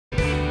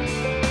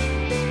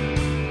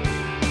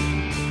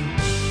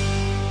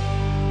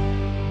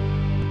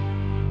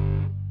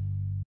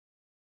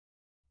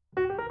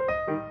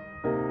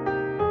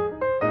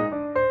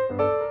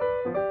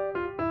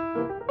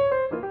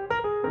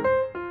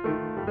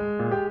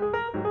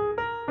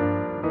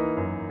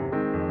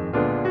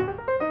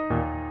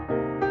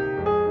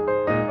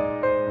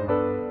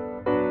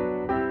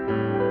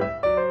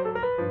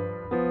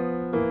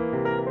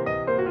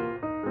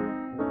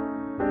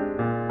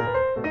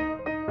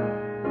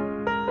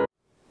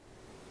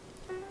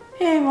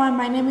everyone,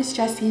 my name is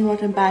Jessie and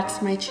welcome back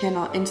to my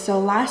channel. And so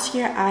last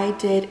year I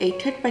did a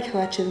cookbook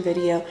collection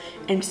video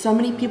and so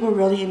many people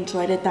really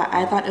enjoyed it that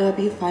I thought it would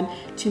be fun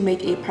to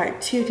make a part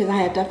 2 because I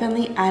have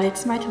definitely added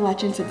to my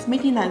collection since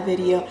making that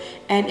video.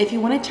 And if you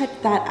want to check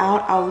that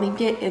out, I'll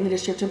link it in the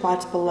description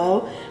box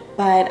below.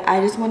 But I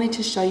just wanted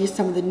to show you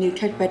some of the new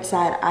cookbooks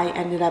that I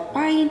ended up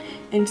buying.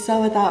 And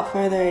so without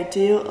further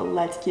ado,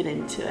 let's get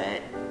into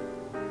it.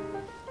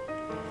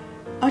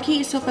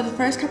 Okay, so for the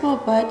first couple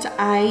of books,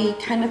 I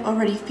kind of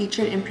already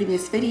featured in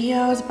previous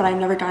videos, but I've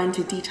never gone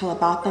into detail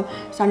about them.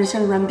 So I'm just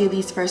going to run through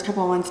these first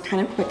couple ones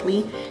kind of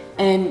quickly.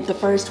 And the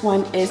first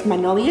one is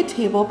Magnolia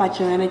Table by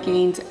Joanna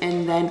Gaines,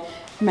 and then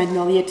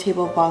Magnolia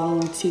Table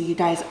Volume 2. You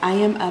guys, I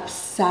am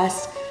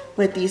obsessed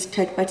with these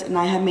cookbooks and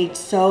I have made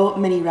so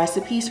many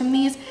recipes from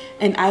these,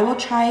 and I will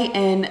try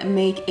and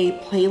make a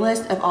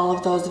playlist of all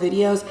of those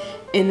videos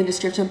in the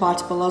description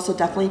box below, so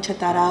definitely check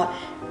that out.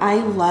 I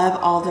love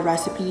all the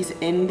recipes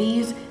in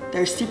these.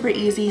 They're super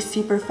easy,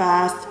 super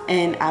fast,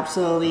 and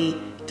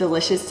absolutely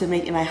delicious to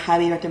make, and I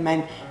highly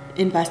recommend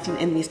investing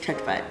in these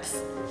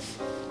cookbooks.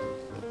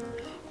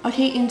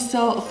 Okay, and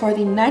so for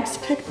the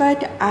next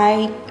cookbook,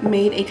 I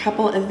made a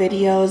couple of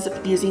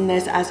videos using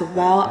this as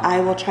well. I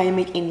will try and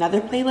make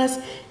another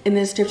playlist in the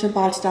description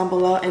box down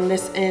below, and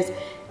this is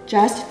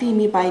Just Feed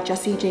Me by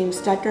Jesse James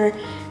Decker.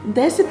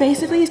 This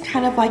basically is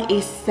kind of like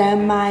a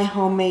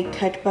semi-homemade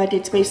cookbook.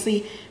 It's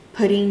basically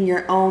putting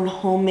your own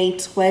homemade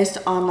twist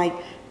on like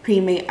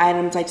pre-made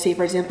items. Like say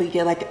for example, you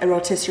get like a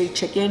rotisserie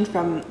chicken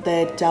from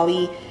the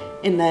deli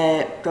in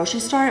the grocery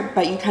store,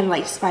 but you kind of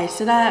like spice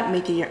it up,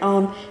 make it your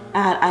own,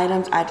 add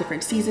items, add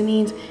different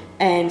seasonings,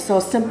 and so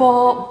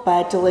simple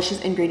but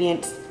delicious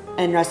ingredients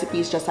and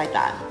recipes just like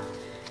that.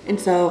 And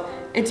so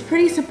it's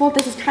pretty simple.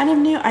 This is kind of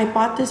new. I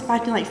bought this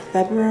back in like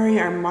February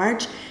or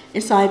March,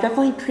 and so I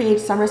definitely created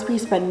some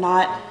recipes but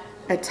not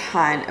a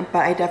ton,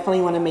 but I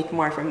definitely want to make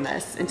more from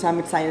this, and so I'm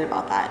excited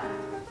about that.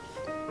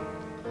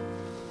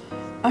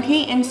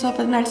 Okay, and so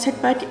for the next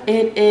cookbook,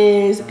 it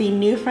is The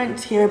New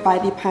Frontier by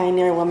the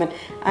Pioneer Woman.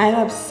 I'm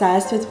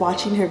obsessed with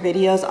watching her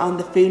videos on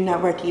the Food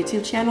Network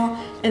YouTube channel,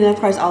 and then of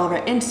course all of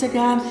her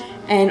Instagram.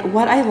 And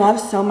what I love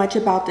so much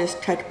about this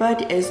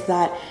cookbook is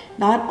that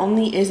not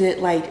only is it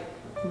like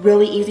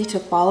really easy to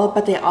follow,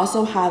 but they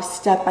also have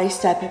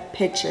step-by-step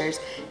pictures.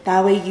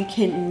 That way you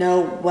can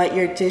know what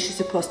your dish is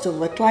supposed to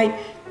look like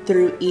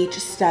through each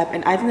step,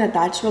 and I think that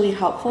that's really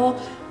helpful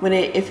when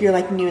if you're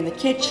like new in the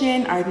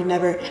kitchen, or if you've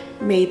never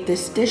made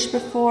this dish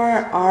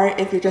before, or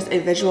if you're just a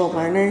visual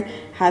learner.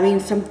 Having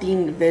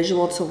something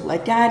visual to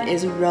look at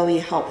is really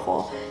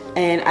helpful,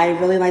 and I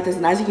really like this.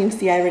 And as you can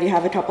see, I already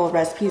have a couple of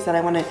recipes that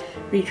I want to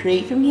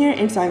recreate from here,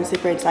 and so I'm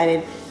super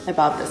excited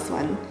about this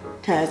one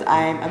because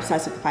I'm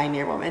obsessed with the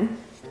Pioneer Woman.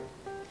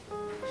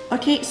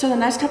 Okay, so the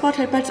next couple of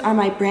cookbooks are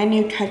my brand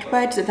new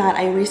cookbooks that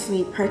I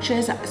recently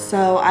purchased,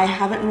 so I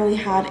haven't really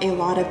had a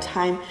lot of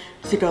time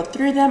to go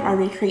through them or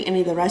recreate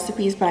any of the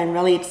recipes, but I'm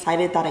really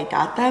excited that I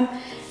got them.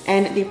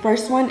 And the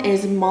first one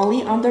is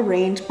Molly on the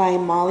Range by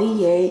Molly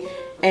Yeh.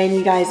 And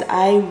you guys,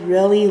 I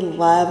really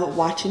love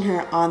watching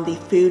her on the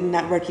Food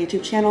Network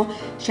YouTube channel.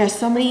 She has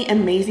so many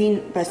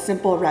amazing but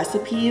simple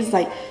recipes.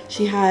 Like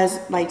she has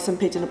like some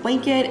pigs in a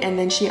blanket, and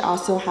then she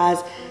also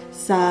has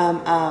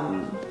some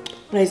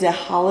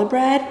challah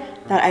bread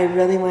that I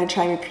really want to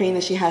try and recreate.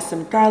 And she has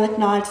some garlic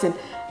knots and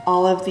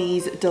all of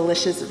these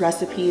delicious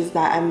recipes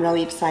that I'm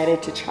really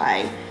excited to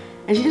try.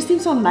 And she just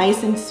seems so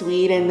nice and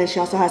sweet, and then she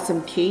also has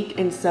some cake,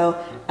 and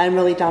so I'm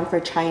really down for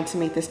trying to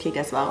make this cake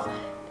as well.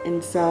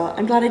 And so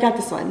I'm glad I got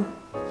this one.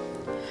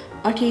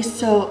 Okay,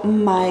 so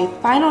my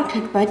final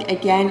cookbook,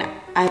 again,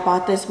 I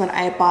bought this when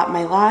I bought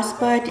my last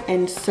book,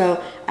 and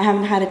so I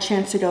haven't had a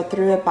chance to go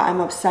through it, but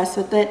I'm obsessed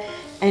with it.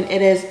 And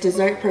it is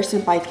Dessert Person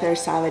by Claire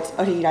Savitz.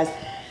 Okay, you guys,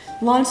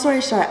 long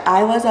story short,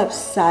 I was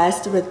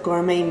obsessed with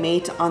Gourmet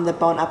Mate on the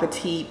Bon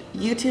Appetit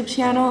YouTube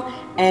channel,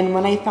 and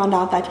when I found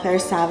out that Claire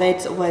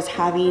Savitz was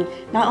having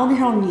not only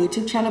her own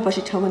YouTube channel, but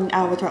she's coming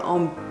out with her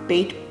own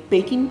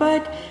baking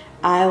book,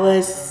 I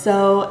was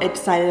so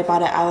excited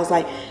about it. I was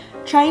like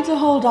trying to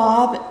hold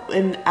off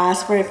and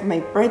ask for it for my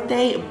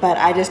birthday, but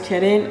I just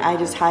couldn't. I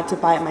just had to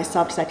buy it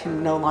myself because I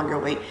can no longer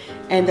wait.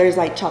 And there's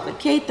like chocolate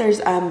cake, there's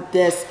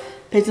this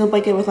pigs in a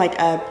blanket with like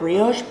a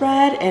brioche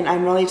bread, and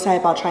I'm really excited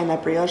about trying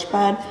that brioche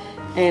bread.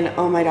 And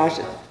oh my gosh,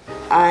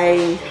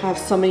 I have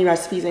so many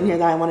recipes in here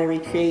that I want to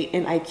recreate,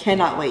 and I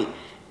cannot wait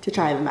to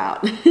try them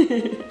out.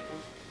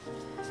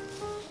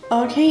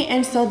 Okay,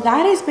 and so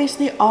that is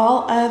basically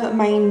all of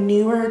my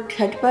newer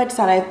cookbooks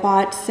that I've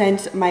bought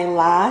since my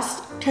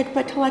last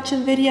cookbook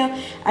collection video.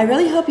 I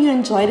really hope you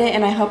enjoyed it,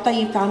 and I hope that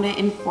you found it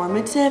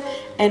informative.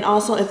 And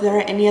also, if there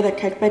are any other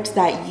cookbooks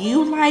that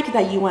you like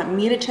that you want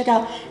me to check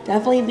out,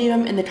 definitely leave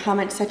them in the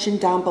comment section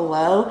down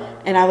below,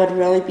 and I would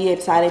really be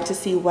excited to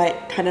see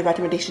what kind of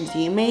recommendations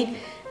you made.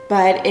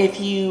 But if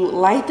you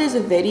like this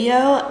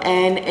video,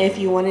 and if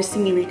you want to see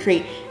me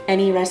recreate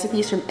any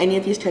recipes from any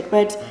of these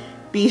cookbooks,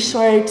 be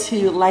sure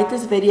to like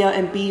this video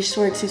and be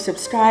sure to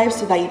subscribe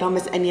so that you don't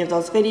miss any of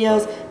those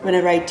videos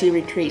whenever I do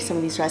recreate some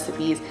of these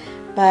recipes.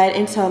 But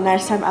until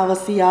next time, I will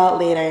see y'all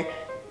later.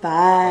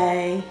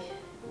 Bye.